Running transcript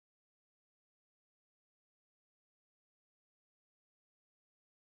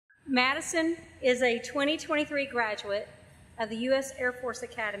Madison is a 2023 graduate of the U.S. Air Force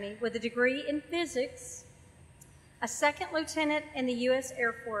Academy with a degree in physics, a second lieutenant in the U.S.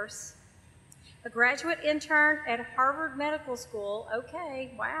 Air Force, a graduate intern at Harvard Medical School.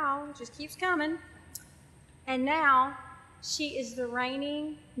 Okay, wow, just keeps coming. And now she is the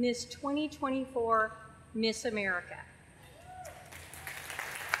reigning Miss 2024 Miss America.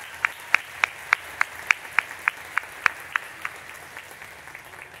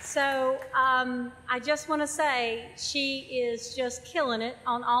 So I just want to say she is just killing it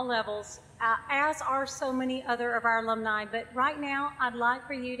on all levels, as are so many other of our alumni. But right now, I'd like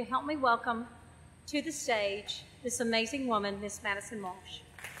for you to help me welcome to the stage this amazing woman, Miss Madison Marsh.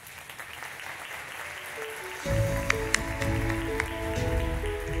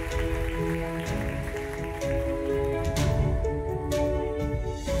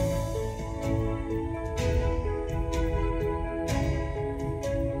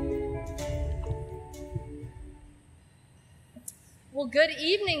 Well, good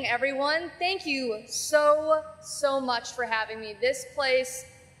evening, everyone. Thank you so much for having me. This place,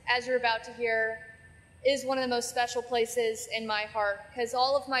 as you're about to hear, is one of the most special places in my heart because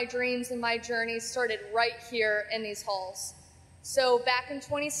all of my dreams and my journey started right here in these halls. So back in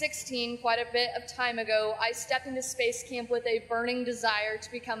 2016, quite a bit of time ago, I stepped into space camp with a burning desire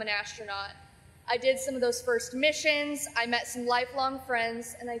to become an astronaut. I did some of those first missions, I met some lifelong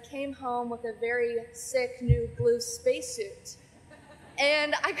friends, and I came home with a very sick new blue spacesuit.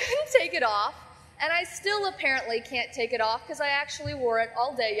 And I couldn't take it off, and I still apparently can't take it off because I actually wore it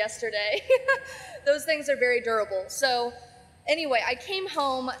all day yesterday. Those things are very durable. So anyway, I came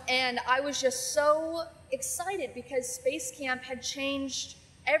home and I was just so excited because space camp had changed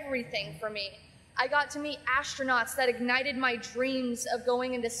everything for me. I got to meet astronauts that ignited my dreams of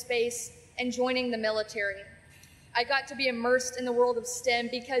going into space and joining the military. I got to be immersed in the world of STEM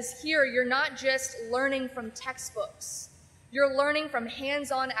because here you're not just learning from textbooks. You're learning from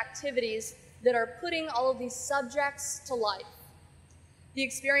hands-on activities that are putting all of these subjects to life. The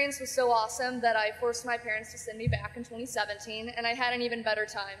experience was so awesome that I forced my parents to send me back in 2017, and I had an even better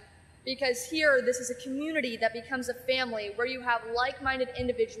time. Because here, this is a community that becomes a family where you have like-minded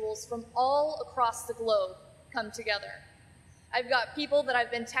individuals from all across the globe come together. I've got people that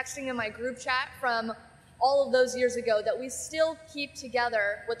I've been texting in my group chat from all of those years ago that we still keep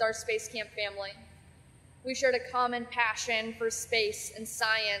together with our space camp family. We shared a common passion for space and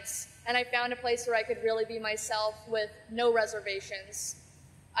science, and I found a place where I could really be myself with no reservations.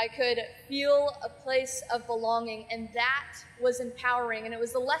 I could feel a place of belonging, and that was empowering, and it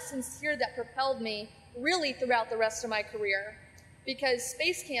was the lessons here that propelled me really throughout the rest of my career, because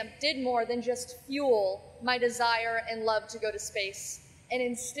space camp did more than just fuel my desire and love to go to space, and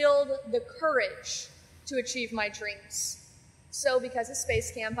instilled the courage to achieve my dreams. So because of space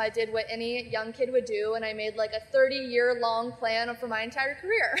camp, I did what any young kid would do, and I made like a 30-year-long plan for my entire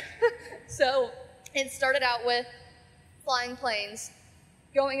career. So it started out with flying planes,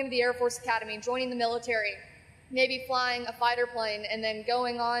 going into the Air Force Academy, joining the military, maybe flying a fighter plane, and then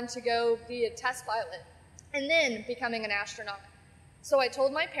going on to go be a test pilot, and then becoming an astronaut. So I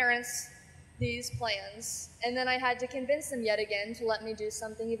told my parents these plans, and then I had to convince them yet again to let me do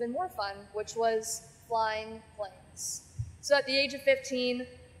something even more fun, which was flying planes. So at the age of 15,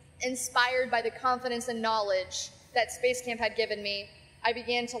 inspired by the confidence and knowledge that space camp had given me, I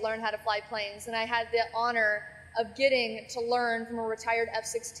began to learn how to fly planes, and I had the honor of getting to learn from a retired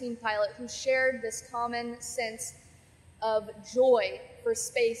F-16 pilot who shared this common sense of joy for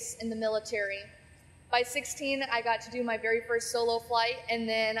space in the military. By 16, I got to do my very first solo flight, and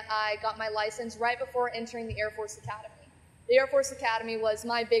then I got my license right before entering the Air Force Academy. The Air Force Academy was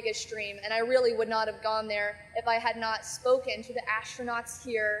my biggest dream, and I really would not have gone there if I had not spoken to the astronauts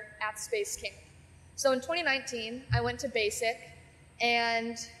here at Space Camp. So in 2019, I went to basic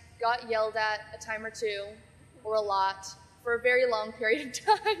and got yelled at a time or two, or a lot, for a very long period of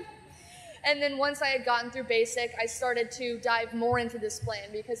time. And then once I had gotten through basic, I started to dive more into this plan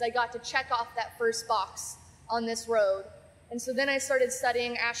because I got to check off that first box on this road. And so then I started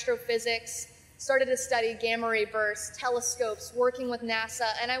studying astrophysics, started to study gamma ray bursts, telescopes, working with NASA,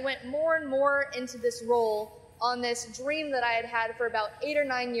 and I went more and more into this role on this dream that I had had for about 8 or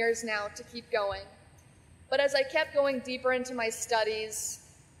 9 years now to keep going. But as I kept going deeper into my studies,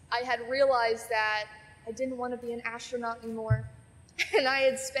 I had realized that I didn't want to be an astronaut anymore. And I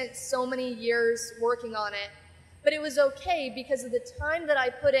had spent so many years working on it. But it was okay because of the time that I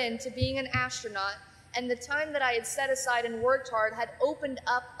put into being an astronaut and the time that I had set aside and worked hard had opened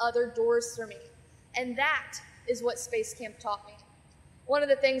up other doors for me. And that is what Space Camp taught me. One of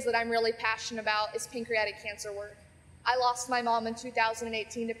the things that I'm really passionate about is pancreatic cancer work. I lost my mom in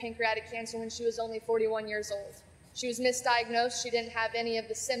 2018 to pancreatic cancer when she was only 41 years old. She was misdiagnosed, she didn't have any of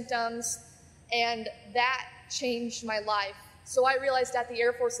the symptoms, and that changed my life. So I realized at the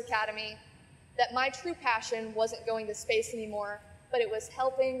Air Force Academy that my true passion wasn't going to space anymore, but it was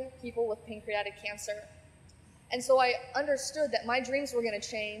helping people with pancreatic cancer. And so I understood that my dreams were going to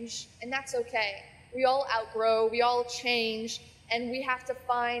change, and that's okay. We all outgrow, we all change, and we have to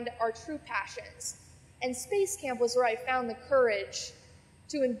find our true passions. And Space Camp was where I found the courage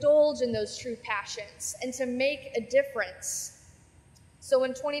to indulge in those true passions and to make a difference. So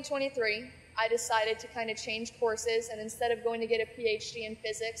in 2023, I decided to kind of change courses, and instead of going to get a PhD in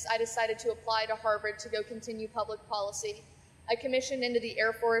physics, I decided to apply to Harvard to go continue public policy. I commissioned into the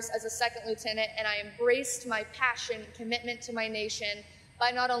Air Force as a second lieutenant, and I embraced my passion and commitment to my nation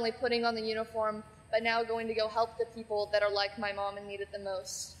by not only putting on the uniform, but now going to go help the people that are like my mom and need it the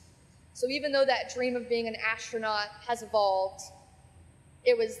most. So even though that dream of being an astronaut has evolved,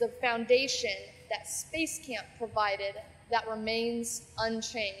 it was the foundation that Space Camp provided that remains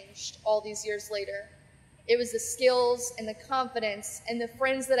unchanged all these years later. It was the skills and the confidence and the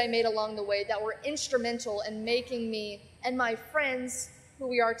friends that I made along the way that were instrumental in making me and my friends who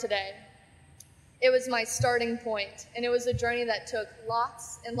we are today. It was my starting point, and it was a journey that took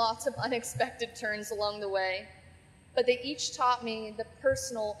lots and lots of unexpected turns along the way. But they each taught me the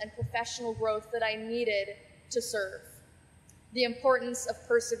personal and professional growth that I needed to serve. The importance of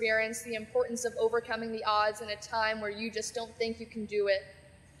perseverance, the importance of overcoming the odds in a time where you just don't think you can do it.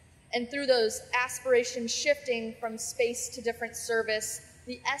 And through those aspirations shifting from space to different service,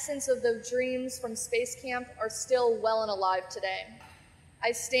 the essence of the dreams from Space Camp are still well and alive today.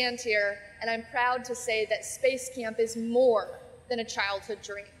 I stand here and I'm proud to say that Space Camp is more than a childhood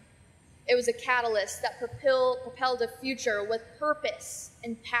dream. It was a catalyst that propelled a future with purpose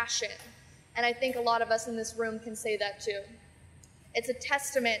and passion. And I think a lot of us in this room can say that too. It's a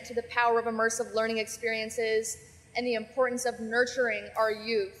testament to the power of immersive learning experiences and the importance of nurturing our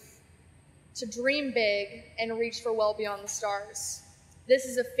youth to dream big and reach for well beyond the stars. This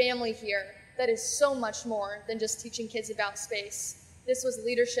is a family here that is so much more than just teaching kids about space. This was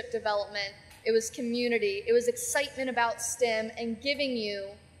leadership development, it was community, it was excitement about STEM and giving you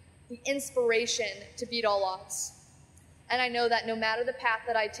the inspiration to beat all odds. And I know that no matter the path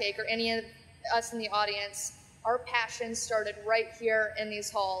that I take or any of us in the audience, our passion started right here in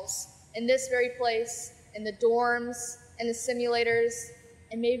these halls, in this very place, in the dorms, in the simulators,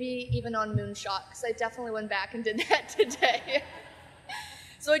 and maybe even on Moonshot, because I definitely went back and did that today.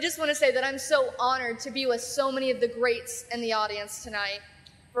 So I just want to say that I'm so honored to be with so many of the greats in the audience tonight.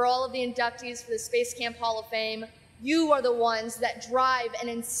 For all of the inductees for the Space Camp Hall of Fame, you are the ones that drive and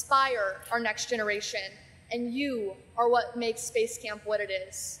inspire our next generation, and you are what makes Space Camp what it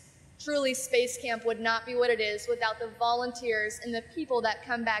is. Truly, Space Camp would not be what it is without the volunteers and the people that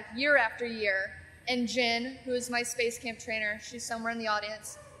come back year after year. And Jen, who is my Space Camp trainer, she's somewhere in the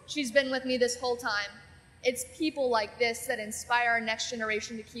audience, she's been with me this whole time. It's people like this that inspire our next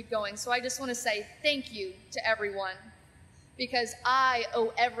generation to keep going. So I just want to say thank you to everyone, because I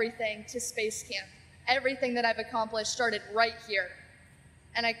owe everything to Space Camp. Everything that I've accomplished started right here.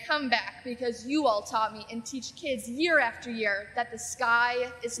 And I come back because you all taught me and teach kids year after year that the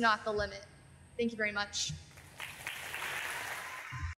sky is not the limit. Thank you very much.